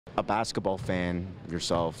a basketball fan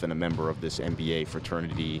yourself and a member of this NBA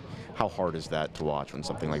fraternity, how hard is that to watch when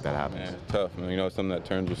something like that happens? Man, tough. You know, something that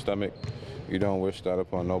turns your stomach. You don't wish that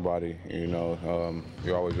upon nobody. You know,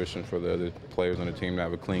 you're always wishing for the other players on the team to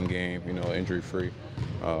have a clean game. You know, injury-free.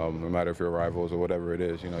 No matter if you're rivals or whatever it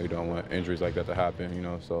is. You know, you don't want injuries like that to happen. You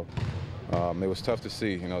know, so it was tough to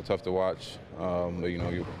see. You know, tough to watch. But you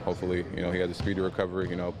know, hopefully, you know, he has a speedy recovery.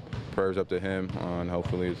 You know, prayers up to him. And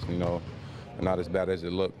hopefully, it's not as bad as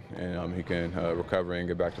it looked, and he can recover and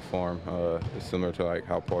get back to form. It's similar to like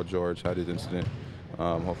how Paul George had his incident.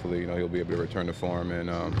 Hopefully, you know, he'll be able to return to form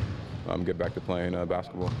and get back to playing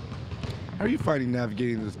basketball. How are you finding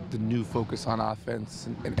navigating the new focus on offense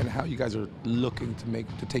and how you guys are looking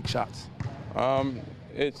to take shots?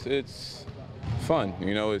 It's fun.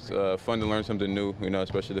 You know, it's fun to learn something new. You know,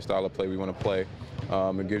 especially the style of play we want to play.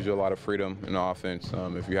 It gives you a lot of freedom in the offense.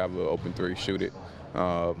 If you have an open three, shoot it.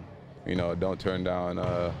 You know, don't turn down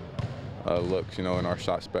looks, you know, in our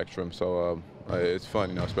shot spectrum. So it's fun,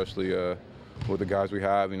 you know, especially with the guys we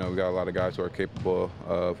have. You know, we got a lot of guys who are capable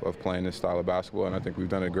of playing this style of basketball, and I think we've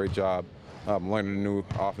done a great job learning a new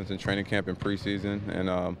offense in training camp and preseason. And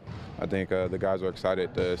I think the guys are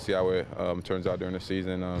excited to see how it turns out during the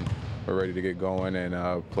season. We're ready to get going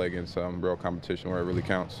and play against real competition where it really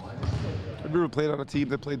counts. Have you ever played on a team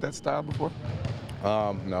that played that style before?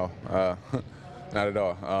 No. Not at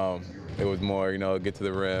all. It was more, you know, get to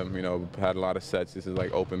the rim, you know, had a lot of sets. This is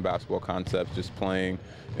like open basketball concepts, just playing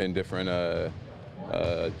in different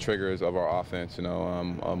triggers of our offense, you know,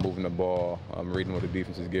 moving the ball, reading what the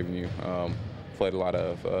defense is giving you. Played a lot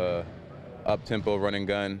of up-tempo run and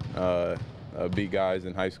gun, beat guys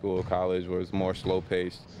in high school, college, was more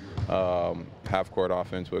slow-paced. Half-court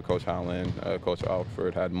offense with Coach Howland, Coach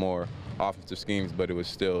Alford had more offensive schemes, but it was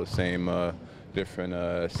still the same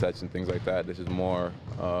different sets and things like that. This is more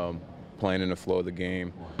playing in the flow of the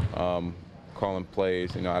game, calling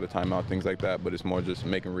plays, you know, out of timeout, things like that, but it's more just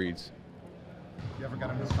making reads. You ever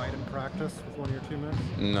got in a fight in practice with one of your teammates?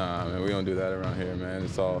 Nah, man, we don't do that around here, man.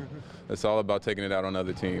 It's all about taking it out on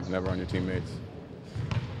other teams, never on your teammates. Is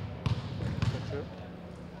that true?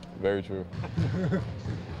 Very true.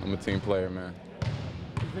 I'm a team player, man.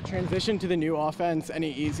 Is the transition to the new offense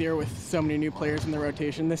any easier with so many new players in the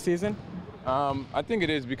rotation this season? I think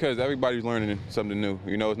it is because everybody's learning something new.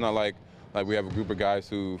 You know, it's not like we have a group of guys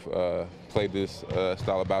who've played this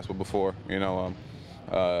style of basketball before. You know,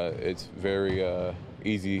 it's very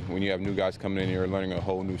easy when you have new guys coming in and you're learning a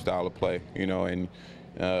whole new style of play. You know, and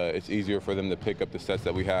it's easier for them to pick up the sets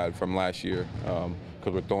that we had from last year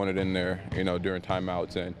because we're throwing it in there, you know, during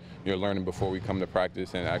timeouts, and you're learning before we come to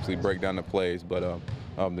practice and actually break down the plays. But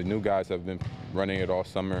the new guys have been running it all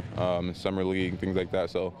summer, in summer league and things like that.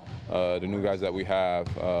 So the new guys that we have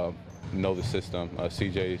know the system.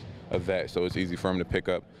 CJ's a vet, so it's easy for him to pick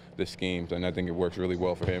up the schemes, and I think it works really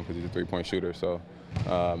well for him because he's a three-point shooter. So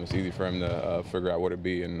it's easy for him to figure out what it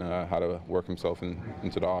be and how to work himself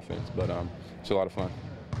into the offense. But it's a lot of fun.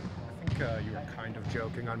 I think you were kind of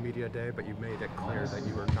joking on media day, but you made it clear that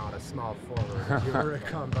you were not a small forward. You were a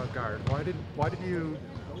combo guard. Why did you?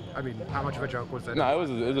 I mean, how much of a joke was it? No, it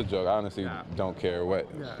was a joke. I honestly don't care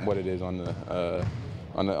what it is on the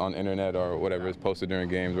internet or whatever is posted during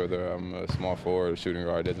games, whether I'm a small forward or shooting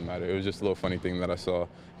guard, it doesn't matter. It was just a little funny thing that I saw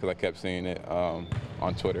because I kept seeing it on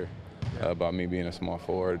Twitter about me being a small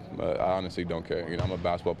forward. But I honestly don't care. You know, I'm a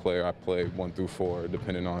basketball player. I play 1 through 4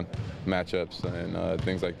 depending on matchups and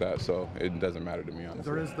things like that. So it doesn't matter to me, honestly.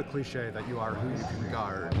 There is the cliche that you are who you can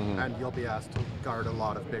guard, and you'll be asked to guard a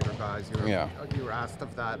lot of bigger guys. You were asked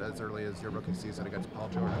of that as early as your rookie season against Paul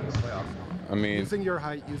George in the playoffs. I mean, using your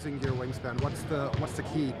height, using your wingspan, what's the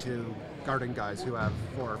key to guarding guys who have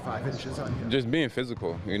 4 or 5 inches on you? Just being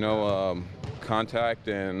physical, you know, contact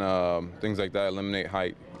and things like that eliminate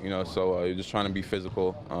height. You know, so you're just trying to be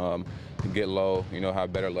physical, get low, you know,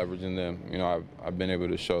 have better leverage in them. You know, I've been able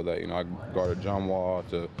to show that, you know, I guarded John Wall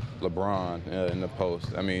to LeBron in the post.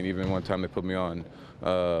 I mean, even one time they put me on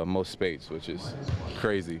most Spates, which is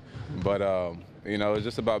crazy. But, you know, it's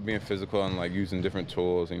just about being physical and, like, using different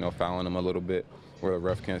tools, you know, fouling them a little bit where the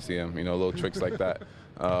ref can't see them, you know, little tricks like that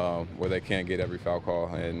where they can't get every foul call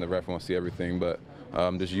and the ref won't see everything. But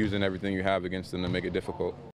just using everything you have against them to make it difficult.